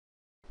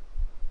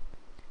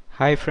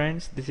Hi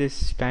friends, this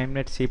is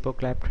TimeNet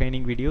CpocLab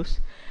training videos,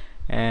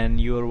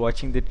 and you are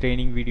watching the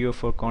training video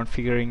for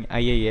configuring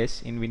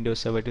IIS in Windows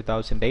Server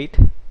 2008,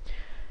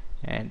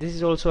 and this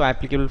is also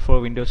applicable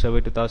for Windows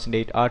Server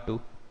 2008 R2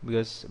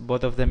 because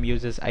both of them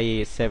uses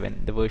IIS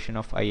 7, the version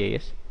of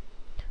IIS.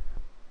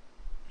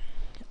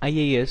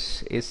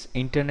 IIS is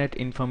Internet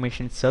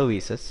Information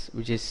Services,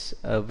 which is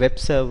a web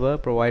server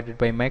provided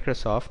by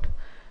Microsoft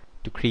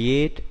to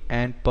create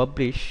and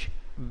publish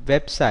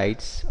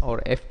websites or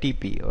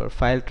FTP or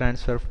file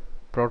transfer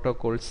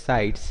protocol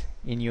sites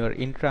in your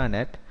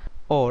intranet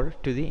or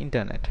to the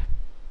internet.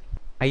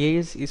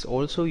 IIS is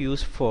also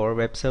used for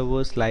web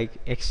servers like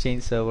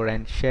Exchange Server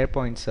and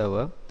SharePoint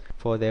Server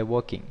for their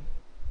working.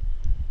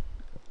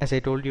 As I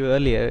told you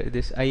earlier,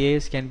 this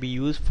IIS can be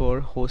used for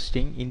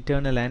hosting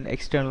internal and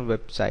external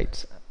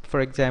websites. For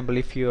example,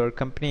 if your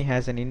company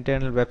has an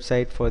internal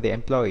website for the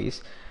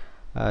employees,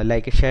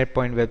 like a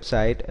SharePoint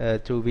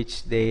website through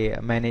which they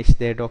manage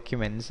their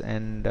documents,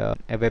 and a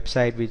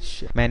website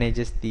which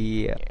manages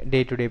the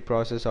day-to-day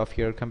process of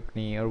your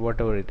company or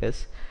whatever it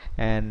is.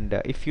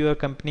 And if your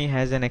company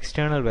has an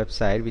external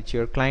website which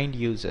your client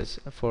uses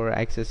for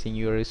accessing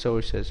your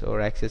resources or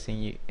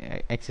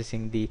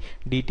accessing the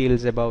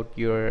details about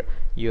your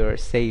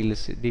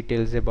sales,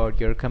 details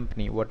about your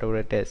company, whatever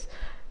it is,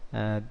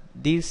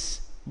 these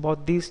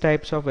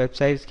types of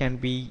websites can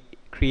be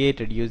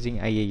created using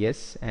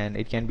IIS, and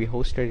it can be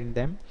hosted in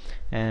them.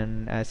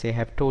 And as I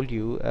have told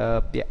you,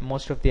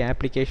 most of the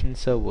application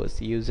servers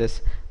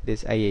uses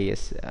this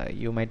IIS.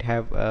 You might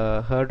have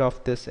heard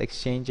of this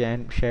Exchange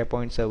and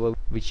SharePoint server,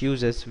 which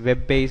uses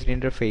web-based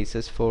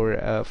interfaces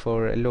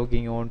for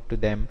logging on to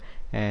them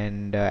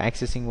and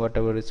accessing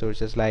whatever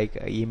resources like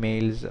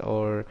emails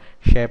or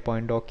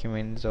SharePoint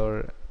documents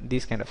or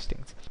these kind of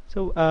things.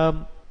 So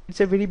it's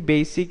a very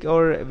basic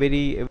or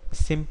very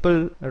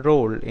simple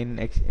role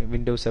in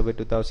Windows Server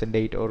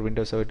 2008 or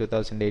Windows Server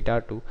 2008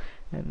 R2.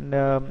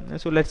 And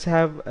so let's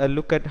have a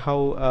look at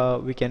how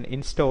we can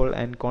install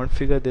and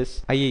configure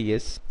this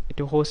IIS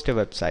to host a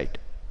website.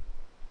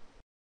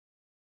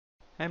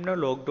 I am now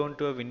logged on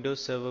to a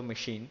Windows Server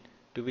machine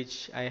to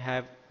which I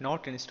have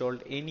not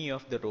installed any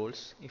of the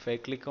roles. If I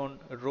click on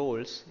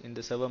roles in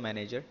the server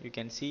manager, you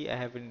can see I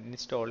haven't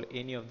installed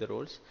any of the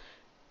roles.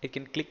 I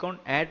can click on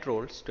add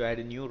roles to add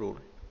a new role.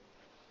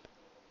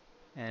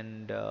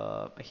 And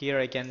here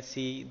I can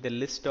see the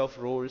list of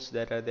roles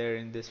that are there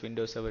in this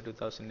Windows Server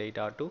 2008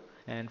 R2,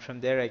 and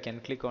from there I can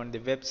click on the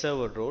web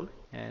server role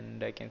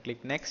and I can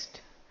click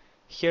next.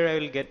 Here I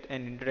will get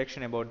an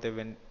introduction about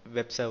the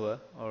web server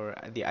or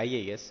the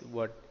IIS,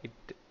 what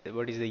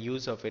is the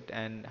use of it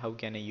and how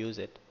can I use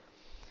it.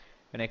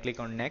 When I click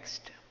on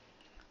next,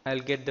 I'll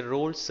get the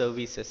role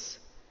services,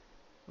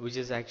 which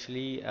is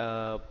actually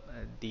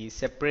the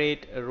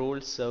separate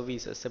role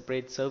services,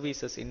 separate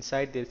services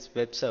inside this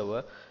web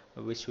server,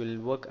 which will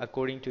work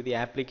according to the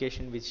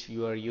application which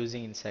you are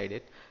using inside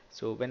it.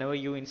 So whenever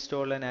you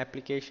install an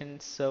application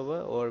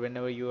server, or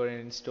whenever you are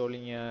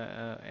installing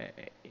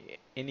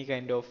any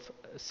kind of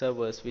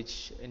servers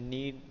which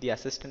need the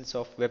assistance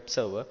of web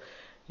server,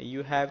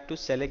 you have to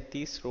select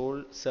these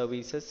role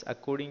services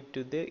according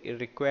to the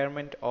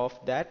requirement of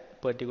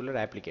that particular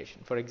application.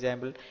 For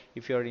example,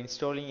 if you are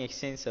installing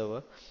Exchange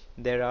Server,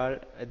 there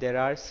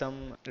are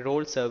some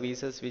role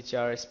services which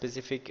are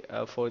specific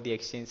for the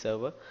Exchange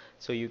Server,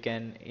 so you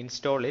can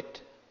install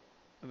it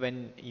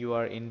when you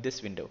are in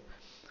this window.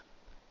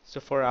 So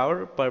for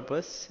our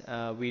purpose,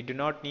 we do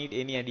not need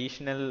any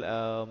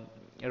additional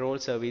role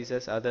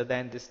services other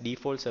than this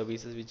default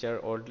services which are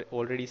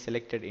already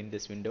selected in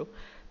this window.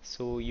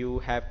 So you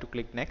have to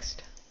click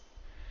next,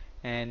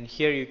 and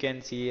here you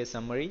can see a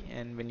summary,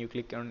 and when you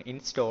click on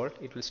install,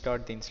 it will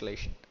start the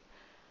installation.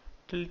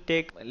 It will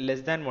take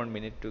less than 1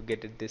 minute to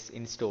get this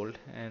installed,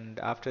 and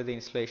after the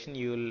installation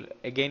you will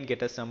again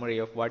get a summary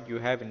of what you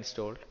have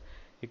installed.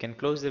 You can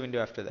close the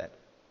window after that.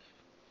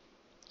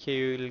 Here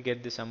you will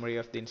get the summary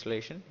of the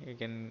installation. You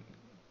can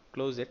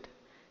close it,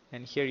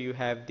 and here you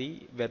have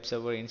the web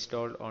server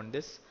installed on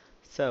this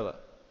server.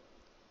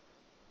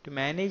 To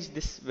manage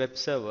this web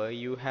server,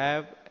 you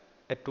have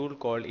a tool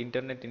called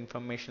Internet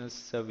Information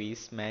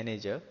Service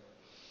Manager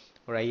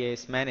or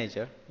IIS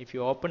Manager. If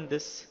you open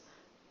this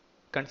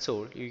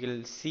console, you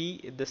will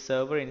see the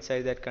server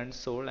inside that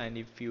console, and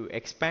if you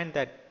expand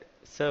that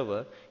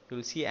server, you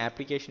will see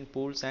application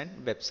pools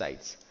and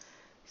websites.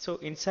 So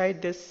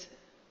inside this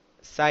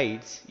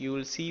sites, you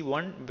will see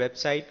one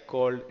website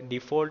called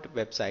default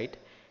website,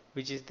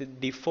 which is the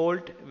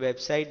default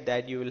website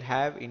that you will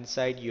have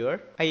inside your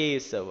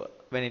IIS server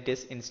when it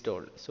is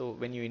installed. So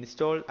when you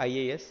install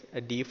IIS, a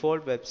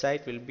default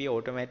website will be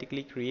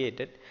automatically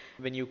created.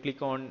 When you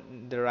click on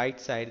the right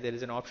side, there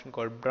is an option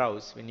called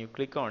browse. When you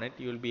click on it,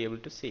 you will be able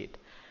to see it.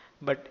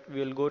 But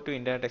we will go to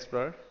Internet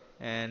Explorer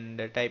and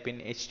type in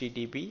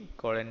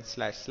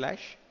http://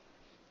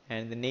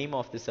 and the name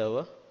of the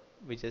server,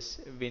 which is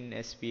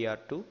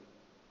WinSPR2,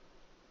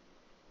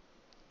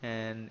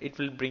 and it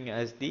will bring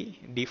us the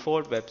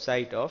default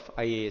website of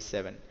IIS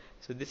 7.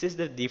 So this is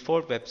the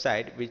default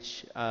website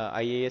which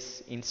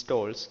IIS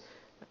installs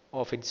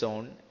of its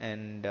own,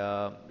 and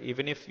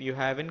even if you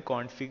haven't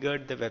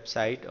configured the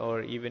website,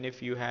 or even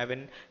if you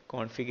haven't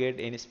configured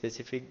any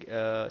specific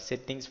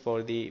settings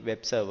for the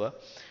web server,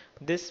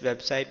 this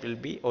website will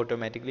be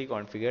automatically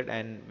configured,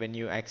 and when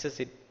you access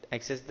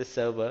the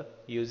server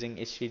using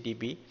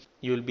HTTP,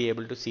 you will be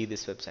able to see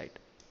this website.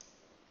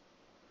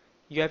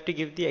 You have to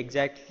give the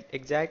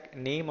exact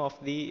name of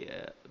the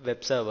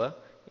web server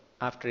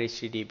after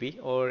HTTP,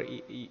 or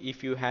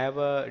if you have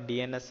a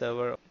DNS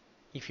server,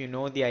 if you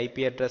know the IP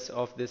address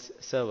of this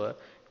server,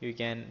 you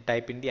can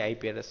type in the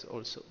IP address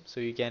also. So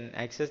you can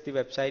access the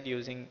website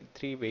using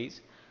three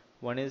ways.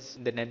 One is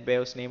the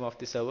NetBIOS name of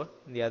the server,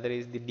 the other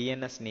is the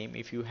DNS name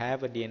if you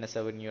have a DNS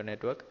server in your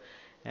network,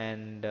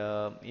 and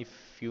if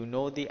you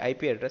know the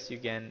IP address, you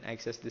can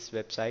access this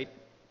website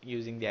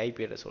using the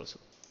IP address also.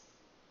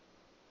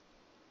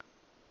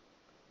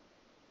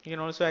 You can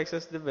also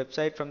access the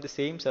website from the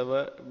same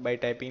server by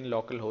typing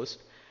localhost,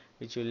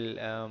 which will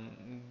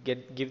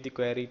give the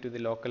query to the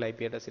local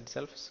IP address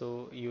itself,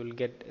 so you will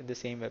get the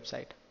same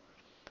website.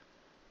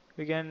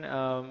 You can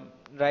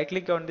right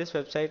click on this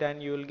website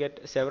and you will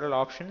get several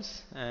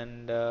options,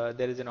 and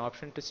there is an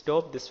option to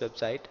stop this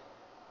website.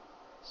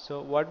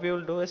 So what we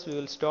will do is we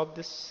will stop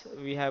this.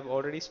 We have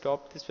already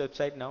stopped this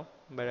website now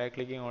by right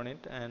clicking on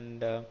it,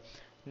 and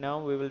now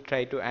we will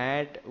try to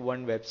add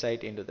one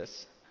website into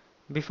this.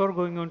 Before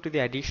going on to the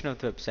addition of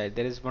the website,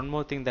 there is one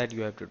more thing that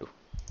you have to do.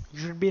 You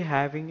should be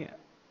having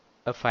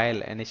a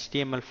file, an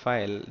HTML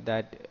file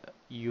that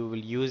you will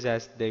use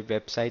as the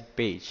website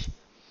page.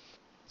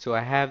 So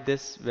I have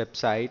this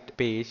website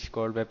page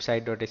called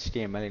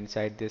website.html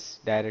inside this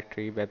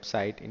directory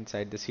website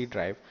inside the C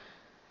drive,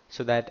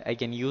 so that I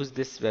can use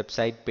this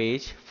website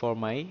page for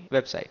my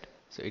website.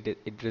 So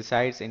it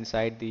resides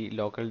inside the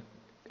local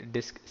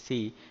disk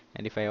C,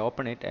 and if I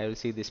open it, I will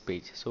see this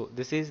page. So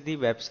this is the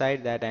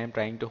website that I am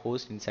trying to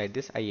host inside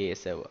this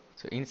IIS server.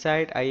 So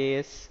inside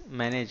IIS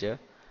manager,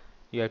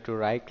 you have to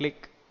right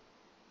click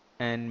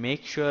and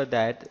make sure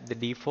that the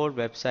default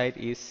website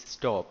is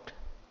stopped,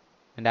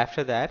 and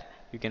after that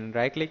you can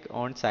right click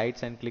on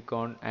sites and click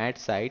on add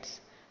sites,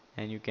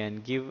 and you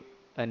can give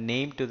a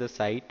name to the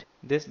site.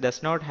 This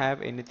does not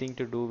have anything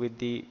to do with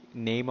the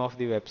name of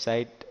the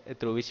website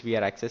through which we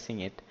are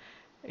accessing it.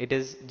 It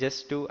is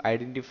just to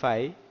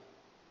identify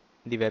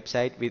the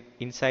website with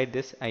inside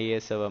this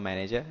IIS server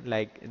manager.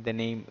 Like the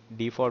name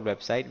default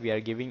website, we are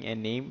giving a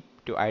name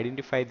to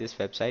identify this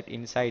website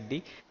inside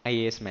the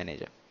IIS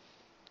manager.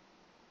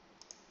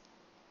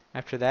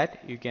 After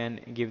that, you can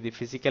give the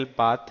physical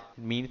path.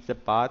 It means the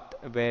path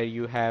where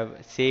you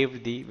have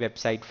saved the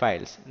website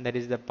files. That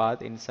is the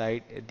path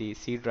inside the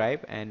C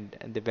drive and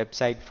the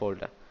website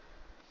folder.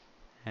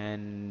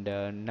 And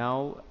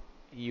now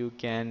you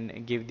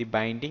can give the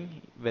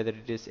binding, whether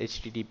it is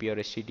HTTP or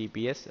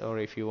HTTPS, or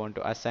if you want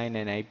to assign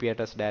an IP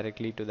address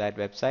directly to that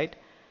website.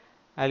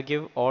 I'll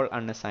give all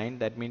unassigned.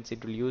 That means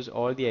it will use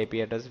all the IP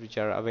addresses which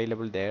are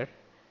available there.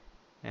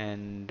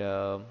 And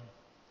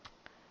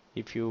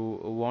if you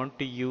want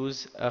to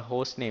use a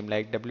host name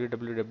like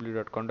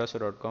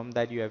www.condoso.com,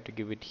 that you have to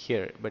give it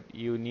here, but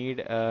you need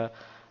a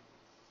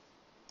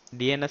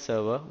DNS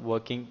server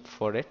working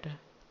for it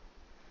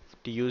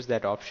to use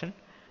that option.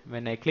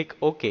 When I click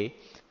OK,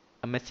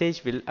 a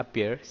message will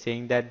appear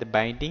saying that the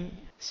binding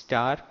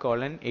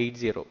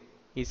 *:80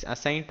 is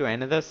assigned to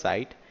another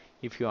site.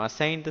 If you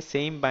assign the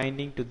same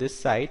binding to this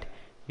site,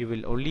 you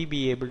will only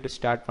be able to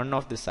start one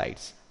of the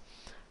sites.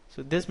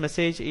 So this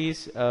message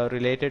is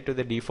related to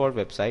the default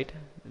website,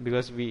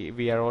 because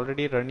we are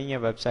already running a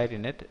website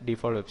in it,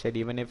 default website.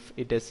 Even if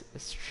it is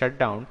shut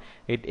down,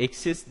 it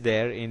exists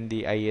there in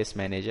the IIS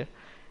manager,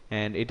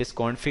 and it is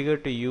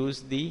configured to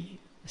use the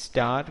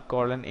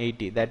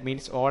 *:80. That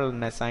means all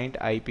unassigned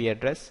IP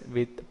address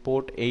with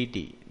port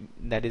 80.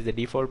 That is the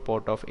default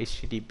port of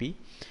HTTP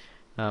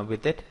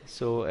with it.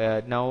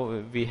 So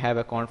now we have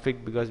a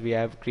conflict because we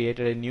have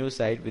created a new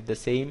site with the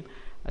same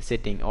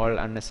setting, all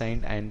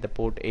unassigned and the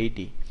port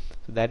 80.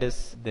 So that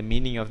is the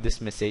meaning of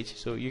this message.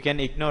 So you can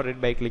ignore it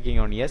by clicking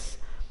on yes,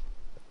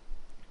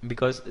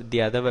 because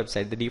the other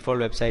website, the default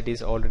website,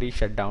 is already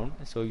shut down,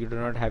 so you do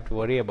not have to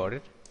worry about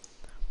it.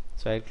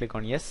 So I'll click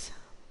on yes,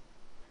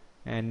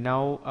 and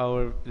now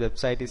our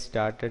website is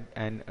started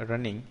and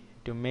running.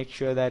 To make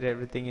sure that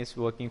everything is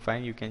working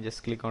fine, you can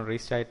just click on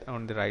restart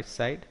on the right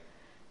side,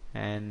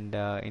 and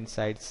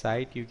inside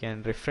site you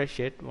can refresh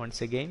it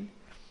once again.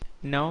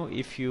 Now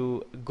if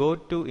you go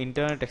to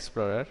Internet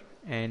Explorer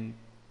and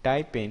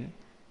type in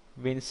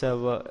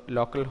WinServer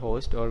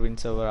localhost or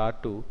WinServer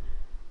R2,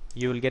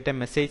 you will get a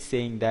message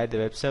saying that the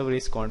web server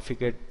is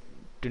configured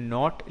to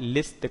not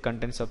list the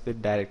contents of the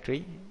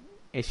directory.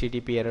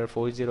 HTTP error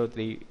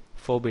 403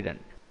 forbidden.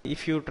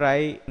 If you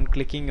try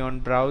clicking on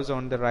browse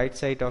on the right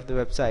side of the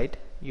website,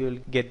 you will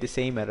get the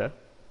same error.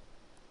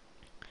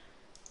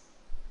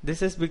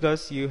 This is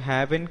because you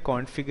haven't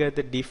configured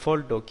the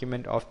default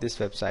document of this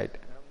website.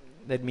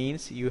 That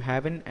means you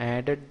haven't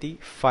added the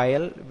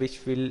file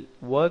which will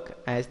work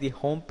as the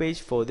home page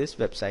for this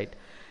website.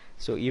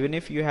 So even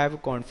if you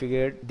have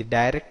configured the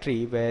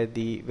directory where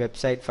the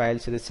website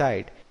files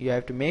reside, you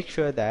have to make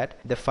sure that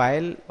the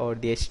file or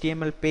the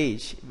HTML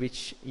page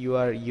which you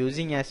are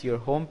using as your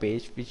home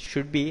page, which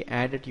should be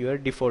added to your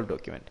default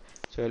document.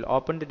 So I'll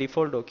open the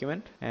default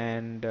document,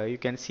 and you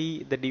can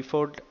see the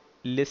default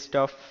list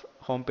of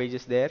home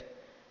pages there.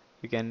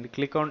 You can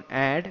click on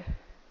add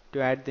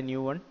to add the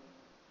new one,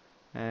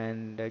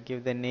 and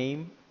give the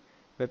name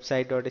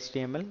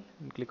website.html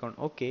and click on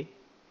OK.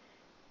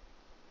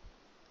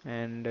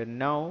 And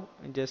now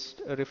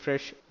just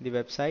refresh the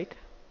website,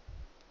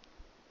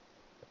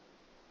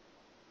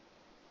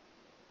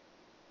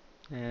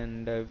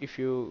 and if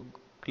you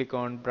click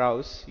on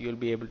browse, you'll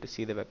be able to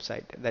see the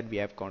website that we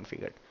have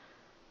configured.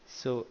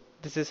 So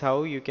this is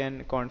how you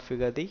can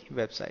configure the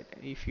website.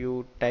 If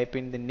you type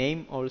in the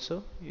name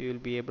also, you will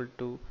be able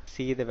to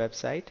see the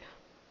website.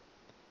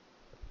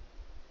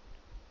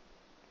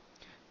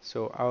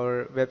 So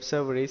our web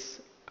server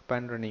is up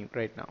and running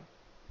right now.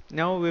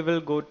 Now we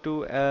will go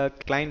to a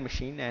client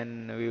machine,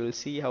 and we will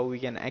see how we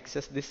can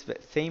access this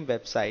same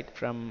website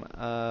from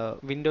a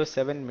Windows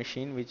 7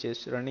 machine which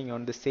is running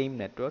on the same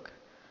network.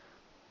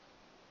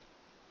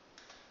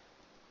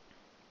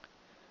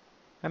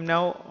 I'm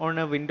now on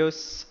a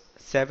Windows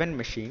 7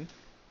 machine,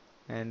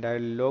 and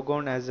I'll log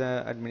on as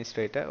an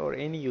administrator or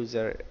any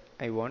user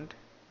I want.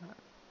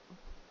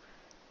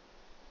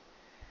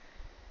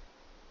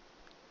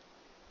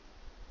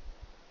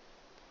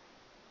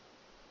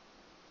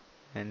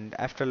 And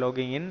after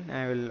logging in,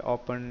 I will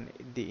open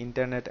the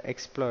Internet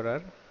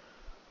Explorer,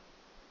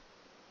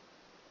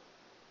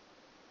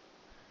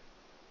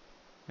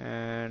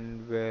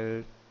 and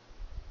will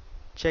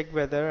check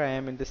whether I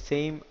am in the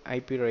same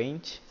IP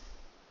range.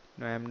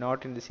 No, I am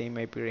not in the same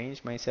IP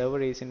range. My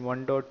server is in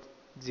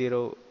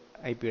 1.0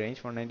 IP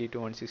range,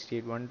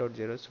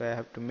 192.168.1.0, so I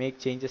have to make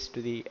changes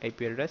to the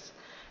IP address.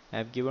 I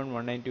have given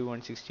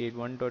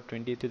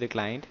 192.168.1.20 to the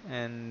client,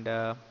 and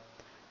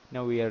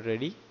now we are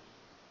ready.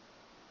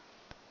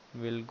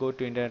 We'll go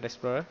to Internet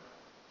Explorer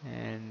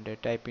and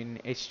type in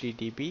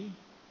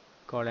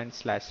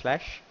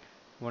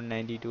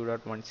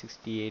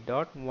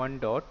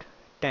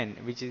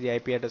http://192.168.1.10, which is the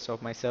IP address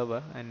of my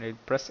server, and I'll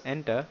press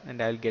enter,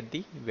 and I'll get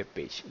the web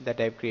page that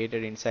I've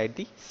created inside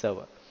the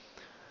server.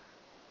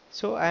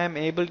 So I am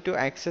able to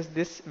access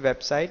this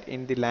website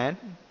in the LAN.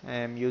 I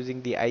am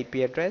using the IP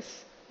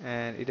address,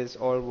 and it is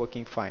all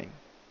working fine.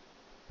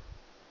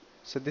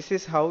 So this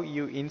is how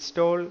you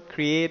install,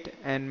 create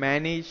and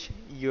manage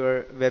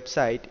your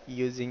website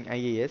using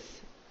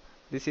IIS.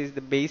 This is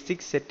the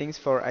basic settings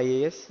for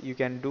IIS. You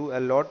can do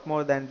a lot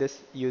more than this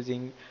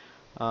using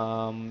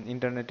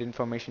Internet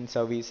Information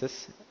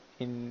Services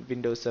in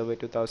Windows Server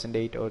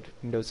 2008 or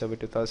Windows Server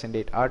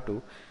 2008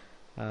 R2.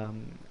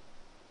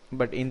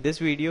 But in this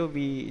video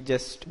we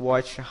just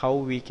watched how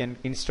we can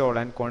install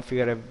and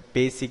configure a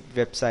basic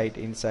website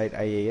inside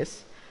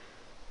IIS.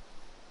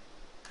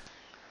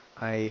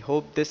 I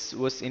hope this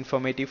was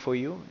informative for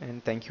you,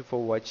 and thank you for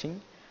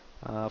watching.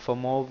 For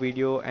more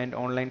video and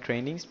online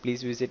trainings,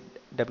 please visit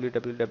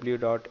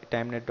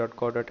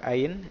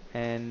www.timenet.co.in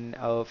and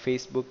our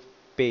Facebook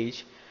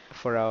page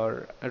for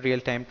our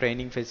real-time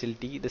training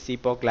facility, the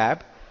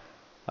CpocLab.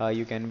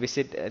 You can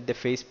visit the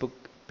Facebook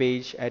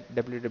page at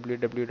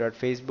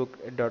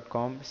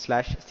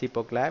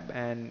www.facebook.com/CpocLab,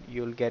 and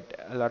you'll get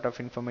a lot of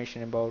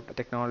information about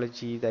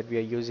technology that we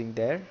are using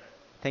there.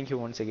 Thank you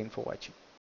once again for watching.